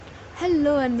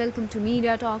Hello and welcome to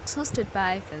Media Talks hosted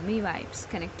by Filmy Vibes,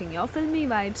 connecting your filmy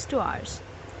vibes to ours.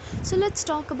 So let's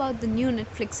talk about the new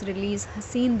Netflix release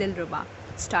Haseen Dilruba,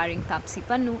 starring Taapsee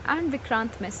Pannu and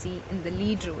Vikrant Messi in the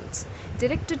lead roles,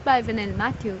 directed by Vinil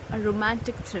Matthew, a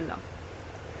romantic thriller.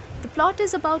 The plot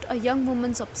is about a young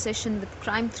woman's obsession with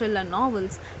crime thriller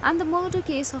novels and the murder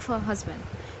case of her husband.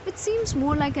 It seems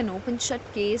more like an open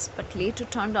shut case but later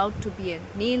turned out to be a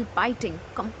nail biting,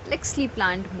 complexly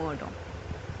planned murder.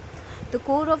 The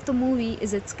core of the movie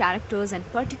is its characters and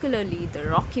particularly the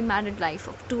rocky married life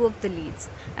of two of the leads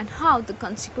and how the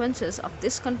consequences of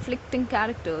these conflicting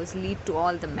characters lead to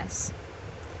all the mess.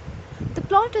 The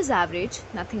plot is average,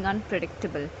 nothing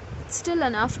unpredictable, but still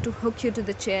enough to hook you to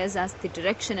the chairs as the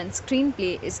direction and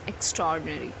screenplay is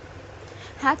extraordinary.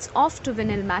 Hats off to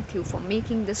Vinil Matthew for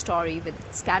making the story with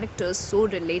its characters so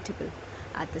relatable,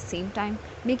 at the same time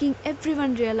making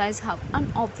everyone realize how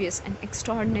unobvious and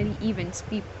extraordinary events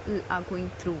people are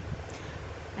going through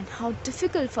and how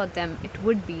difficult for them it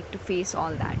would be to face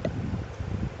all that.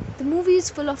 The movie is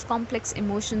full of complex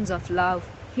emotions of love,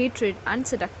 hatred and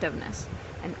seductiveness,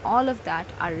 and all of that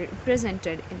are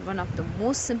represented in one of the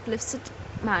most simplistic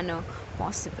manner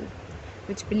possible,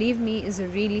 which believe me is a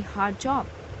really hard job.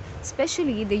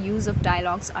 Especially the use of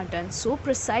dialogues are done so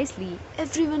precisely,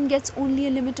 everyone gets only a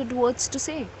limited words to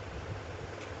say.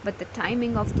 But the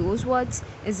timing of those words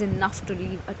is enough to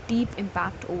leave a deep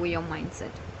impact over your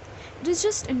mindset. It is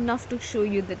just enough to show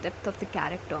you the depth of the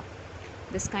character.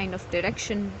 This kind of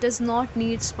direction does not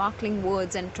need sparkling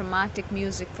words and dramatic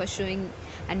music for showing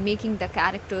and making the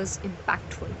characters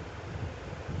impactful.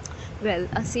 Well,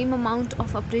 a same amount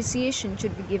of appreciation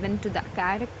should be given to the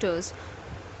characters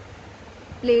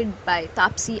played by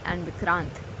Taapsee and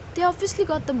Vikrant. They obviously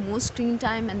got the most screen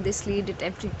time and they slayed it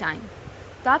every time.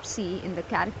 Taapsee, in the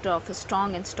character of a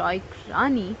strong and stoic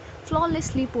Rani,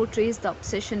 flawlessly portrays the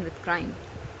obsession with crime,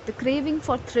 the craving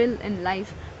for thrill in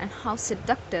life, and how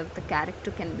seductive the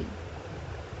character can be.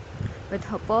 With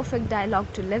her perfect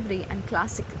dialogue delivery and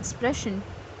classic expression,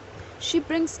 she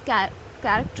brings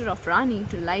character of Rani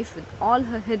to life with all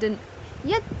her hidden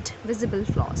yet visible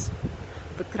flaws.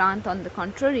 Vikrant, on the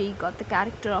contrary, got the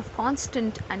character of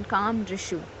constant and calm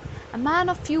Rishu, a man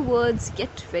of few words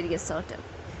yet very assertive.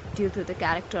 Due to the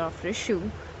character of Rishu,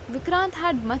 Vikrant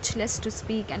had much less to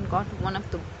speak and got one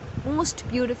of the most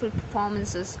beautiful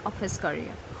performances of his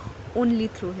career, only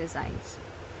through his eyes.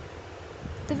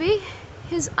 The way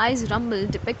his eyes rumble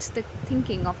depicts the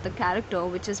thinking of the character,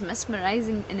 which is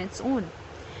mesmerizing in its own.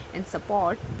 In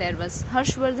support, there was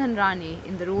Harshvardhan Rane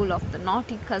in the role of the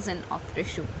naughty cousin of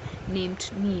Rishu, named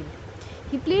Neel.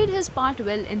 He played his part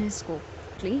well in his scope.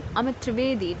 Amit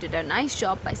Trivedi did a nice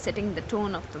job by setting the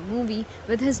tone of the movie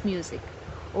with his music.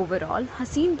 Overall,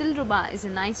 Haseen Dilruba is a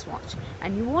nice watch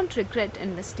and you won't regret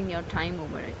investing your time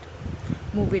over it.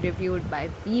 Movie reviewed by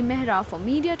B. Mehra for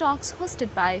Media Talks,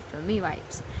 hosted by Filmy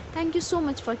Vibes. Thank you so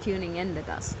much for tuning in with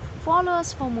us. Follow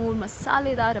us for more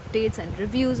masaledar updates and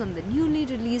reviews on the newly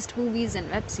released movies and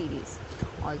web series.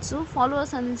 Also, follow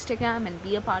us on Instagram and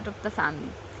be a part of the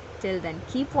family. Till then,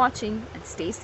 keep watching and stay safe.